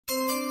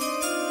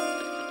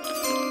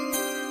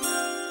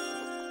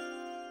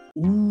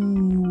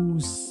Ooh,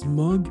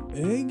 smug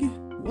egg?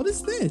 What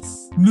is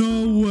this?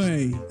 No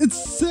way.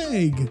 It's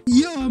SEGG.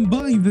 Yo, I'm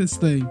buying this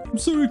thing. I'm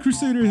sorry,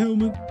 Crusader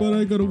helmet, but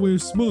I gotta wear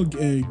smug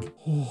egg.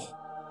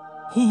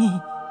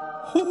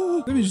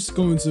 Let me just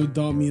go into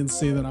Adopt Me and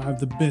say that I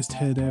have the best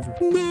head ever.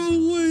 No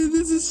way.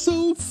 This is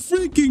so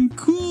freaking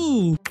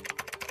cool.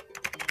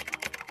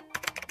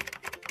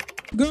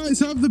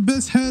 Guys, I have the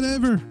best head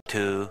ever.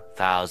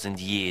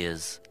 2,000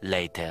 years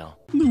later.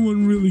 No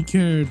one really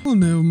cared. Oh,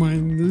 never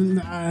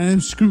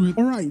mind. Screw it.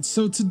 Alright,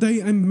 so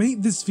today I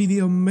made this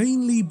video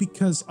mainly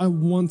because I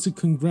want to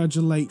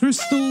congratulate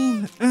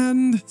Crystal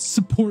and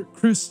support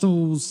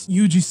Crystal's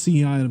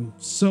UGC item.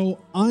 So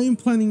I'm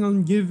planning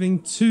on giving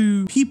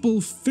 2 people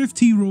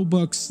 50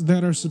 Robux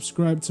that are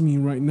subscribed to me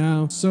right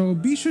now. So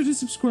be sure to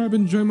subscribe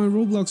and join my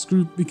Roblox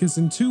group because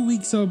in 2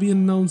 weeks I'll be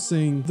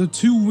announcing the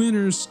 2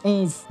 winners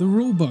of the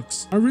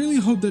Robux. I really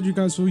hope that you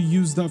guys will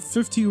use that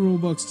 50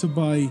 Robux to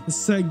buy the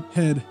SEGG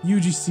head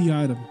UGC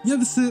item. Yeah,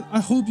 that's it. I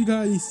hope you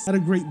guys had a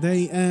great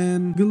day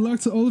and good luck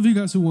to all of you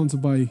guys who want to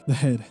buy the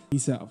head.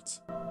 Peace out.